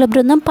యాత్రికుల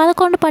బృందం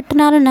 11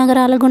 పట్టణాలు,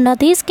 నగరాల గుండా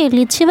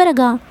తీసుకెళ్లి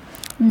చివరగా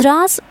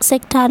ద్రాస్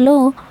సెక్టార్లో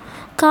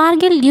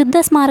కార్గిల్ యుద్ధ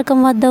స్మారకం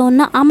వద్ద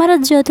ఉన్న అమర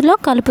జ్యోతిలో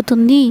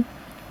కలుపుతుంది.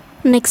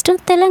 నెక్స్ట్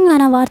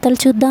తెలంగాణ వార్తలు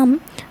చూద్దాం.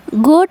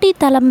 గోటి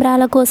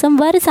తలంబ్రాల కోసం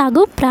వరి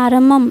సాగు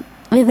ప్రారంభం.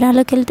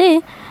 వివరాల్లోకి వెళ్తే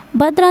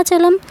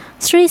భద్రాచలం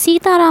శ్రీ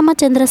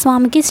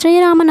సీతారామచంద్రస్వామికి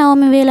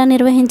శ్రీరామనవమి వేళ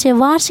నిర్వహించే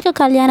వార్షిక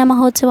కళ్యాణ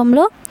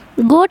మహోత్సవంలో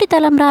గోటి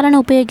తలంబ్రాలను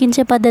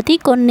ఉపయోగించే పద్ధతి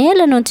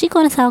కొన్నేళ్ల నుంచి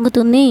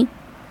కొనసాగుతుంది.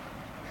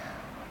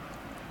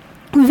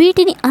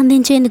 వీటిని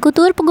అందించేందుకు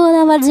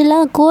తూర్పుగోదావరి జిల్లా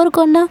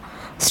కోరుకొండ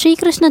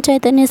శ్రీకృష్ణ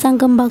చైతన్య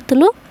సంఘం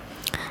భక్తులు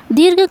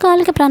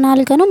దీర్ఘకాలిక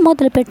ప్రణాళికను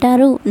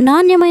మొదలుపెట్టారు.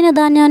 నాణ్యమైన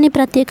ధాన్యాన్ని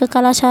ప్రత్యేక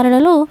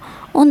కళాశాలలో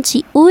ఉంచి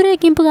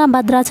ఊరేగింపుగా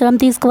భద్రాచలం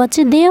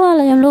తీసుకువచ్చి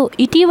దేవాలయంలో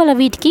ఇటీవల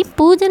వీటికి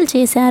పూజలు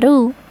చేశారు.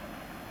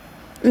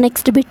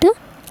 నెక్స్ట్ బిట్,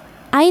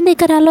 5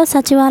 ఎకరాల్లో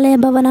సచివాలయ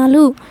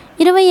భవనాలు,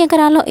 20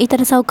 ఎకరాల్లో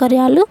ఇతర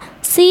సౌకర్యాలు,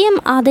 సీఎం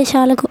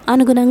ఆదేశాలకు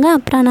అనుగుణంగా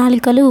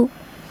ప్రణాళికలు.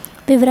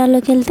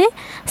 వివరాల్లోకి వెళ్తే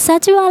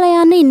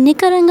సచివాలయాన్ని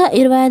నికరంగా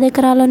 25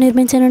 ఎకరాల్లో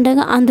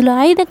నిర్మించనుండగా అందులో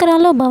 5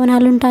 ఎకరాల్లో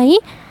భవనాలుంటాయి.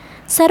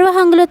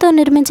 సర్వహంగులతో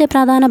నిర్మించే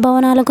ప్రధాన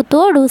భవనాలకు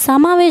తోడు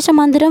సమావేశ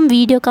మందిరం,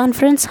 video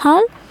conference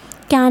hall,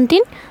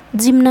 canteen,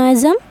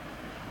 gymnasium,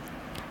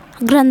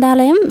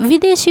 గ్రంథాలయం,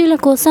 విదేశీయుల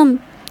కోసం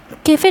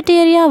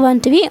కెఫెటేరియా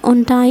వంటివి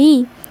ఉంటాయి.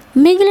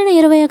 మిగిలిన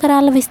 20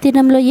 ఎకరాల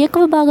విస్తీర్ణంలో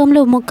ఎక్కువ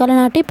భాగంలో మొక్కలు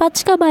నాటి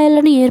పచ్చిక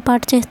బయళ్లను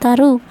ఏర్పాటు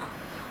చేస్తారు.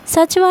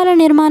 సచివాలయ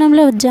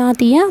నిర్మాణంలో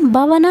జాతీయ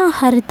భవన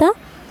హరిత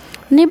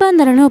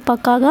నిబంధనలను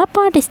పక్కాగా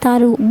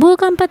పాటిస్తారు.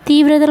 భూకంప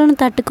తీవ్రతలను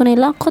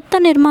తట్టుకునేలా కొత్త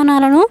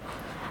నిర్మాణాలను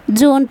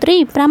జోన్ 3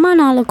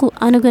 ప్రమాణాలకు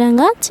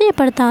అనుగుణంగా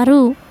చేపడతారు.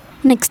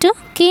 నెక్స్ట్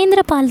కేంద్ర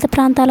పాలిత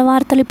ప్రాంతాల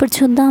వార్తలు ఇప్పుడు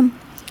చూద్దాం.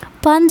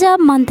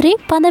 పంజాబ్ మంత్రి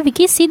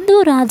పదవికి సిద్ధు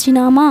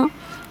రాజీనామా.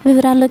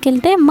 వివరాల్లోకి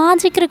వెళ్తే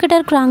మాజీ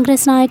క్రికెటర్,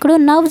 కాంగ్రెస్ నాయకుడు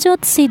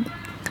నవ్జోత్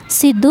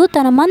సిద్ధు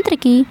తన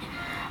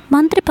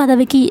మంత్రి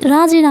పదవికి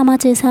రాజీనామా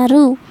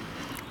చేశారు.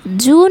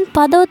 జూన్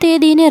 10వ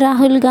తేదీనే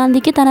రాహుల్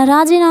గాంధీకి తన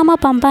రాజీనామా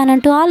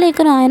పంపానంటూ ఆ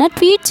లేఖను ఆయన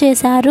ట్వీట్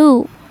చేశారు.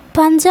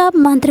 పంజాబ్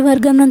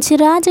మంత్రివర్గం నుంచి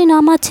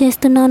రాజీనామా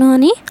చేస్తున్నాను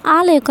అని ఆ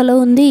లేఖలో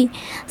ఉంది.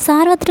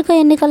 సార్వత్రిక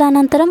ఎన్నికల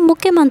అనంతరం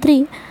ముఖ్యమంత్రి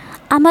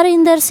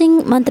అమరీందర్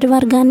సింగ్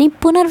మంత్రివర్గాన్ని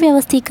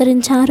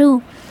పునర్వ్యవస్థీకరించారు.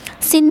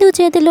 సింధు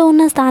చేతిలో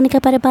ఉన్న స్థానిక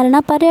పరిపాలన,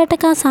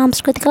 పర్యాటక,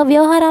 సాంస్కృతిక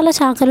వ్యవహారాల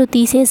శాఖలు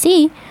తీసేసి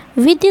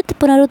విద్యుత్,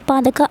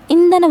 పునరుత్పాదక,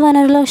 ఇంధన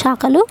వనరుల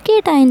శాఖలు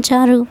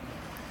కేటాయించారు.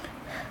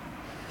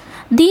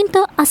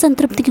 దీంతో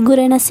అసంతృప్తికి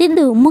గురైన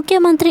సింధు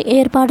ముఖ్యమంత్రి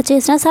ఏర్పాటు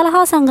చేసిన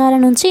సలహా సంఘాల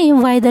నుంచి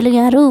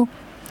వైదొలిగారు.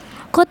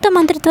 కొత్త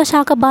మంత్రిత్వ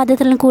శాఖ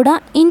బాధ్యతలను కూడా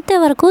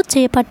ఇంతవరకు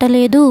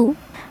చేపట్టలేదు.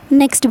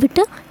 నెక్స్ట్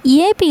బిట్,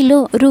 ఏపీలో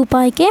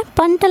రూపాయికే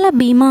పంటల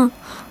బీమా.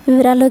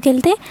 వివరాల్లోకి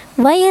వెళ్తే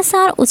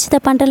వైఎస్ఆర్ ఉచిత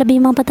పంటల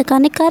బీమా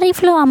పథకాన్ని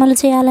ఖరీఫ్లో అమలు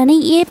చేయాలని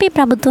ఏపీ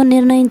ప్రభుత్వం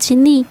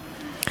నిర్ణయించింది.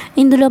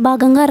 ఇందులో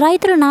భాగంగా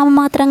రైతులు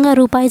నామమాత్రంగా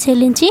రూపాయి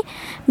చెల్లించి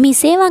మీ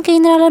సేవా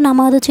కేంద్రాల్లో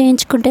నమోదు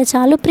చేయించుకుంటే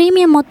చాలు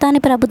ప్రీమియం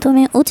మొత్తాన్ని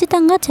ప్రభుత్వమే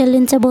ఉచితంగా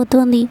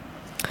చెల్లించబోతోంది.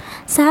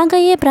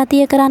 సాగయ్యే ప్రతి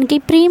ఎకరానికి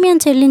ప్రీమియం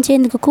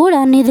చెల్లించేందుకు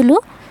కూడా నిధులు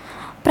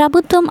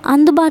ప్రభుత్వం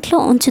అందుబాటులో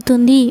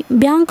ఉంచుతుంది.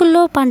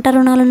 బ్యాంకుల్లో పంట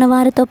రుణాలున్న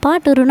వారితో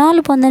పాటు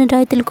రుణాలు పొందని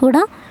రైతులు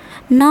కూడా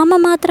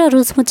నామమాత్ర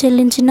రుసుము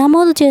చెల్లించి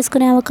నమోదు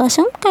చేసుకునే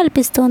అవకాశం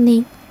కల్పిస్తోంది.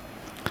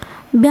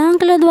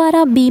 బ్యాంకుల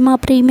ద్వారా బీమా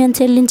ప్రీమియం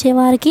చెల్లించే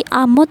వారికి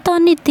ఆ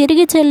మొత్తాన్ని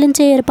తిరిగి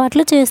చెల్లించే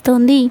ఏర్పాట్లు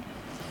చేస్తోంది.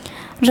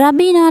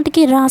 రబీ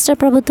నాటికి రాష్ట్ర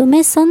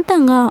ప్రభుత్వమే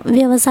సొంతంగా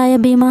వ్యవసాయ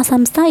బీమా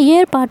సంస్థ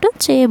ఏర్పాటు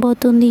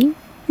చేయబోతుంది.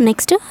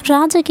 నెక్స్ట్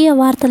రాజకీయ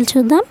వార్తలు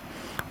చూద్దాం.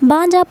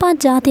 భాజపా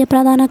జాతీయ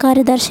ప్రధాన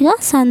కార్యదర్శిగా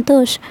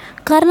సంతోష్,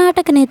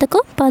 కర్ణాటక నేతకు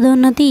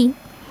పదోన్నతి.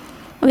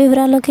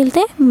 వివరాల్లోకి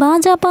వెళ్తే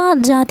భాజపా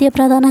జాతీయ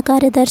ప్రధాన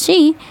కార్యదర్శి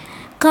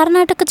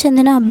కర్ణాటకకు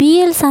చెందిన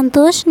బిఎల్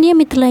సంతోష్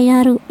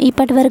నియమితులయ్యారు.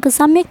 ఇప్పటి వరకు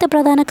సంయుక్త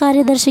ప్రధాన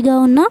కార్యదర్శిగా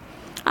ఉన్న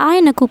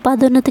ఆయనకు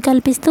పదోన్నతి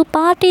కల్పిస్తూ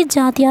పార్టీ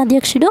జాతీయ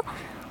అధ్యక్షుడు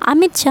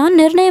అమిత్ షా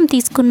నిర్ణయం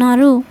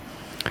తీసుకున్నారు.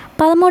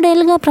 13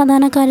 ఏళ్లుగా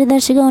ప్రధాన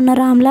కార్యదర్శిగా ఉన్న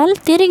రామ్లాల్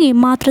తిరిగి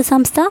మాతృ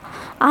సంస్థ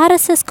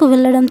ఆర్ఎస్ఎస్కు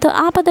వెళ్లడంతో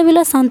ఆ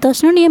పదవిలో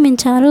సంతోష్ను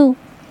నియమించారు.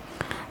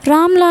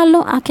 రామ్లాల్ను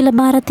అఖిల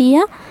భారతీయ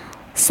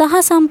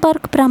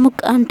సహసంపర్క్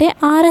ప్రముఖ్ అంటే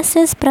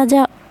ఆర్ఎస్ఎస్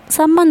ప్రజా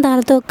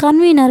సంబంధాలతో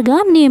కన్వీనర్గా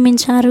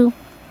నియమించారు.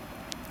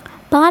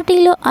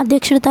 పార్టీలో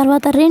అధ్యక్షుడి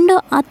తర్వాత రెండో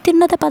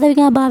అత్యున్నత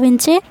పదవిగా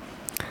భావించే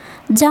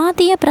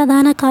జాతీయ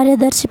ప్రధాన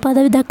కార్యదర్శి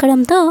పదవి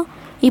దక్కడంతో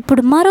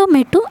ఇప్పుడు మరో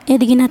మెట్టు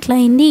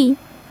ఎదిగినట్లయింది.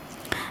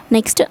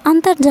 నెక్స్ట్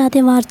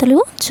అంతర్జాతీయ వార్తలు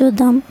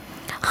చూద్దాం.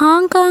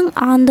 హాంకాంగ్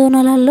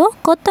ఆందోళనలలో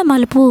కొత్త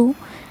మలుపు.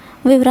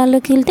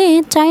 వివరాల్లోకి వెళ్తే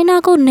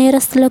చైనాకు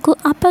నేరస్తులకు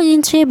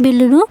అప్పగించే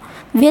బిల్లును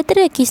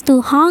వ్యతిరేకిస్తూ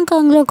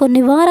హాంకాంగ్లో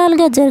కొన్ని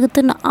వారాలుగా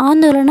జరుగుతున్న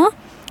ఆందోళన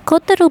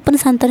కొత్త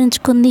రూపును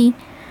సంతరించుకుంది.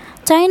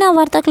 చైనా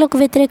వర్తకులకు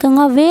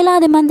వ్యతిరేకంగా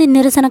వేలాది మంది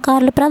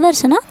నిరసనకారులు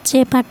ప్రదర్శన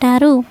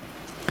చేపట్టారు.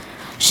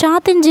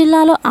 షాతిన్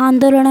జిల్లాలో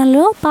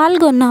ఆందోళనలో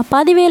పాల్గొన్న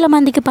 10,000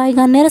 మందికి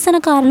పైగా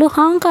నిరసనకారులు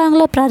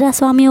హాంకాంగ్లో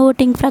ప్రజాస్వామ్య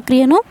ఓటింగ్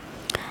ప్రక్రియను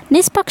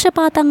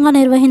నిష్పక్షపాతంగా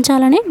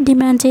నిర్వహించాలని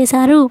డిమాండ్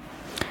చేశారు.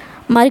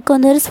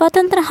 మరికొందరు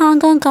స్వతంత్ర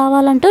హాంకాంగ్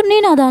కావాలంటూ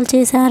నినాదాలు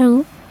చేశారు.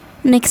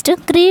 నెక్స్ట్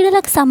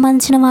క్రీడలకు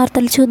సంబంధించిన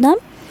వార్తలు చూద్దాం.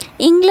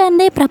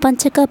 ఇంగ్లాండే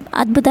ప్రపంచ కప్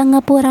అద్భుతంగా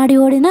పోరాడి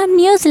ఓడిన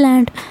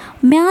New Zealand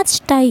match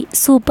tie,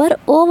 super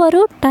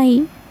over టై.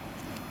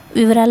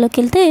 వివరాల్లోకి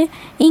వెళ్తే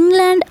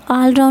ఇంగ్లాండ్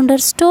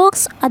ఆల్రౌండర్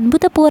స్టోక్స్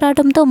అద్భుత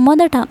పోరాటంతో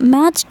మొదట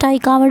మ్యాచ్ టై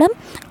కావడం,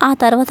 ఆ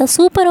తర్వాత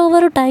సూపర్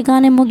ఓవరు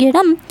టైగానే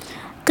ముగియడం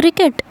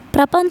క్రికెట్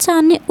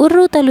ప్రపంచాన్ని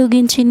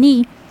ఉర్రూతలూగించింది.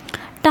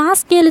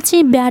 టాస్ గెలిచి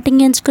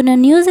బ్యాటింగ్ ఎంచుకున్న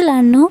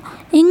న్యూజిలాండ్ను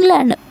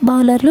ఇంగ్లాండ్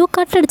బౌలర్లు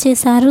కట్టడి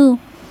చేశారు.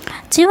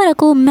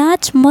 చివరకు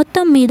మ్యాచ్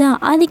మొత్తం మీద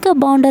అధిక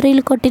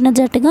బౌండరీలు కొట్టిన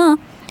జట్టుగా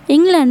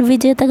ఇంగ్లాండ్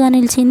విజేతగా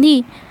నిలిచింది.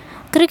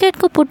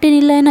 క్రికెట్కు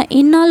పుట్టినిల్లైన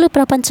ఇన్నాళ్ళు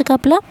ప్రపంచ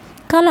కప్ల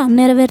కళ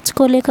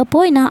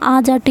నెరవేర్చుకోలేకపోయినా ఆ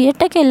జట్టు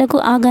ఎట్టకేళ్లకు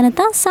ఆ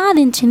ఘనత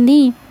సాధించింది.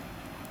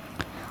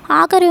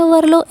 ఆఖరి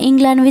ఓవర్లో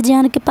ఇంగ్లాండ్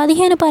విజయానికి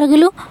 15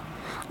 పరుగులు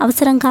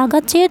అవసరం కాగా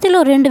చేతిలో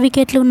 2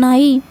 వికెట్లు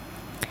ఉన్నాయి.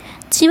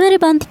 చివరి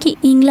బంతికి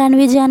ఇంగ్లాండ్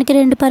విజయానికి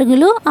 2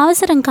 పరుగులు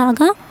అవసరం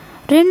కాగా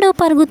రెండో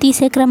పరుగు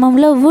తీసే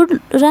క్రమంలో వుడ్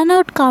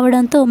రన్అట్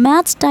కావడంతో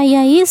మ్యాచ్ టై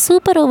అయి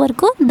సూపర్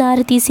ఓవర్కు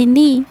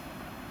దారితీసింది.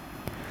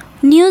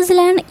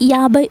 న్యూజిలాండ్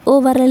 50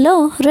 ఓవర్లలో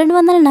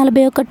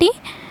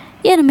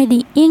 241,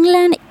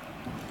 ఇంగ్లాండ్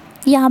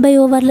 50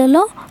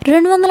 ఓవర్లలో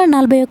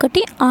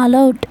 241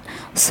 ఆల్అవుట్.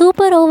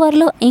 సూపర్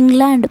ఓవర్లో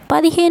ఇంగ్లాండ్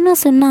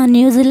 15-0,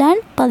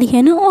 న్యూజిలాండ్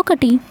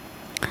 15-1.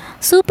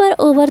 సూపర్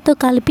ఓవర్తో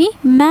కలిపి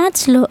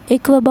మ్యాచ్లో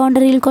ఎక్కువ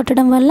బౌండరీలు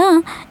కొట్టడం వల్ల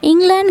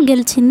ఇంగ్లాండ్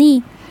గెలిచింది.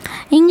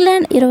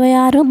 ఇంగ్లాండ్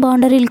 26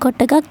 బౌండరీలు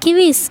కొట్టగా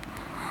కివీస్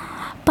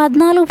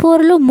 14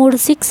 4లు 3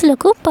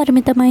 6లకు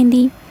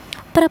పరిమితమైంది.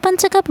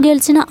 ప్రపంచ కప్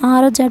గెలిచిన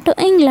 6వ జట్టు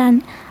ఇంగ్లాండ్.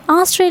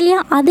 ఆస్ట్రేలియా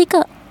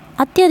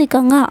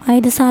అత్యధికంగా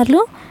 5 సార్లు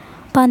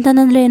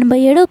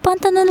 1987,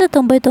 1999,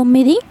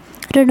 2003,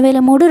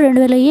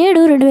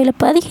 2007,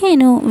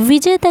 2015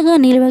 విజేతగా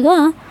నిలవగా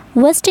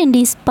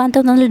వెస్టిండీస్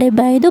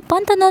 1975,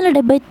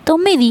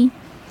 1979,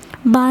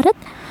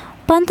 భారత్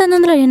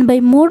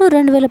 1983,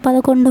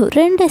 2011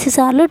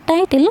 రెండేసార్లు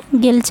టైటిల్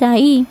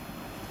గెలిచాయి.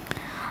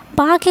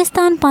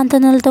 పాకిస్తాన్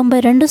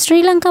 1992,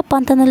 శ్రీలంక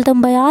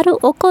 1996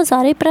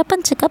 ఒక్కోసారి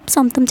ప్రపంచ కప్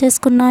సొంతం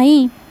చేసుకున్నాయి.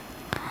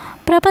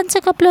 ప్రపంచ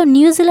కప్లో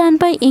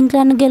న్యూజిలాండ్పై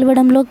ఇంగ్లాండ్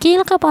గెలవడంలో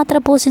కీలక పాత్ర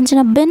పోషించిన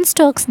బెన్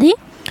స్టోక్స్ది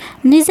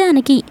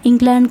నిజానికి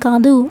ఇంగ్లాండ్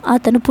కాదు,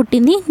 అతను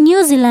పుట్టింది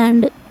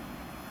న్యూజిలాండ్.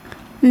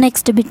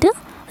 నెక్స్ట్ బిట్,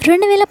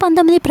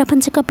 2019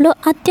 ప్రపంచ కప్లో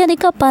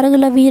అత్యధిక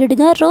పరుగుల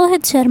వీరుడిగా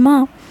రోహిత్ శర్మ.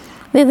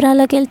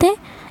 వివరాల్లోకి వెళ్తే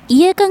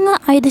ఏకంగా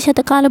 5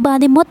 శతకాలు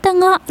బాది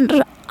మొత్తంగా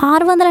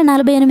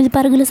 648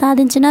 పరుగులు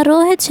సాధించిన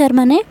రోహిత్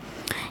శర్మనే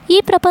ఈ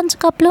ప్రపంచ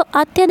కప్లో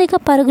అత్యధిక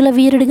పరుగుల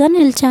వీరుడిగా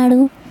నిలిచాడు.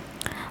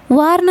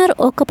 వార్నర్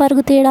 1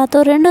 పరుగు తేడాతో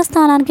రెండో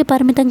స్థానానికి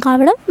పరిమితం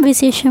కావడం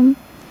విశేషం.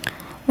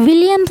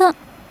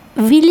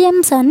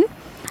 విలియమ్సన్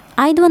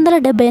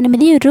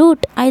 578,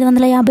 రూట్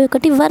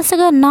 551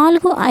 వరుసగా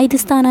 4, 5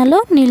 స్థానాల్లో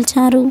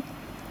నిలిచారు.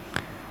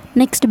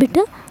 నెక్స్ట్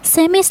బిట్,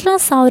 సెమీస్లో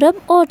సౌరభ్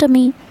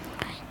ఓటమి.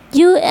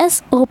 యుఎస్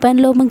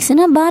ఓపెన్లో ముగిసిన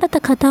భారత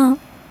కథ.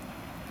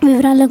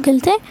 వివరాల్లోకి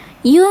వెళ్తే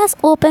యుఎస్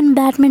ఓపెన్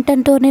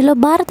బ్యాడ్మింటన్ టోర్నీలో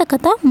భారత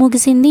కథ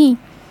ముగిసింది.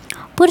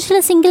 పురుషుల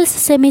సింగిల్స్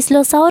సెమీస్లో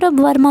సౌరభ్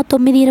వర్మ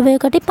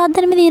 9-21,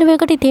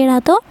 18-21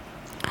 తేడాతో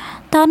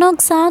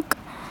తనోగ్సాక్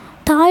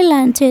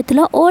థాయిలాండ్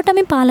చేతిలో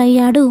ఓటమి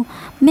పాలయ్యాడు.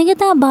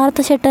 మిగతా భారత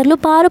షట్టర్లు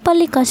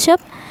పారుపల్లి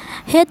కశ్యప్,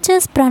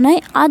 హెచ్ఎస్ ప్రణయ్,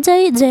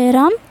 అజయ్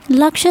జయరామ్,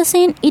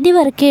 లక్ష్యసేన్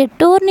ఇదివరకే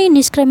టోర్నీ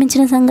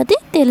నిష్క్రమించిన సంగతి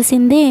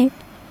తెలిసిందే.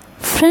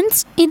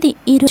 ఫ్రెండ్స్, ఇది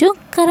ఈరోజు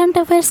కరెంట్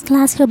అఫైర్స్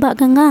క్లాస్లో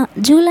భాగంగా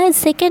జూలై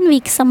 2nd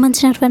వీక్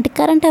సంబంధించినటువంటి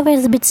కరెంట్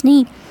అఫైర్స్ బిట్స్ని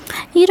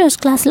ఈరోజు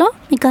క్లాస్లో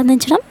మీకు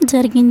అందించడం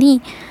జరిగింది.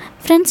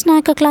 ఫ్రెండ్స్, నా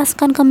యొక్క క్లాస్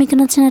కనుక మీకు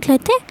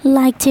నచ్చినట్లయితే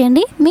లైక్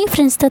చేయండి, మీ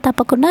ఫ్రెండ్స్తో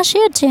తప్పకుండా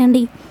షేర్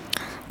చేయండి.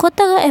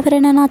 కొత్తగా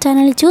ఎవరైనా నా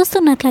ఛానల్ని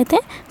చూస్తున్నట్లయితే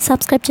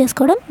సబ్స్క్రైబ్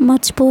చేసుకోవడం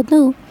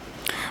మర్చిపోవద్దు.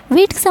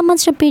 వీటికి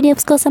సంబంధించిన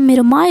పీడిఎఫ్స్ కోసం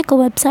మీరు మా యొక్క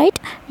వెబ్సైట్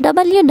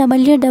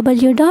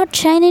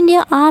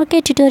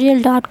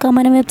www.shinindiaarktutorial.com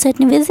అనే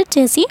వెబ్సైట్ని విజిట్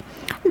చేసి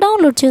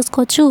డౌన్లోడ్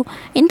చేసుకోవచ్చు.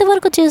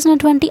 ఇంతవరకు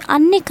చేసినటువంటి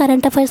అన్ని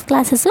కరెంట్ అఫైర్స్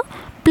క్లాసెస్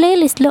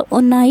ప్లేలిస్ట్లో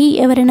ఉన్నాయి.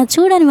 ఎవరైనా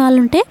చూడని వాళ్ళు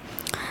ఉంటే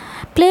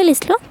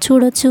ప్లేలిస్ట్లో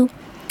చూడొచ్చు.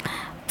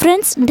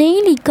 ఫ్రెండ్స్,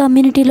 డైలీ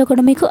కమ్యూనిటీలో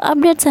కూడా మీకు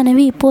అప్డేట్స్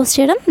అనేవి పోస్ట్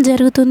చేయడం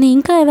జరుగుతుంది.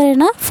 ఇంకా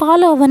ఎవరైనా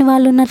ఫాలో అవ్వని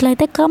వాళ్ళు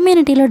ఉన్నట్లయితే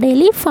కమ్యూనిటీలో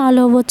డైలీ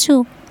ఫాలో అవ్వచ్చు.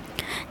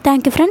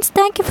 Thank you friends,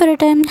 thank you for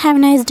your time. Have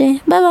a nice day.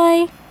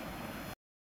 Bye.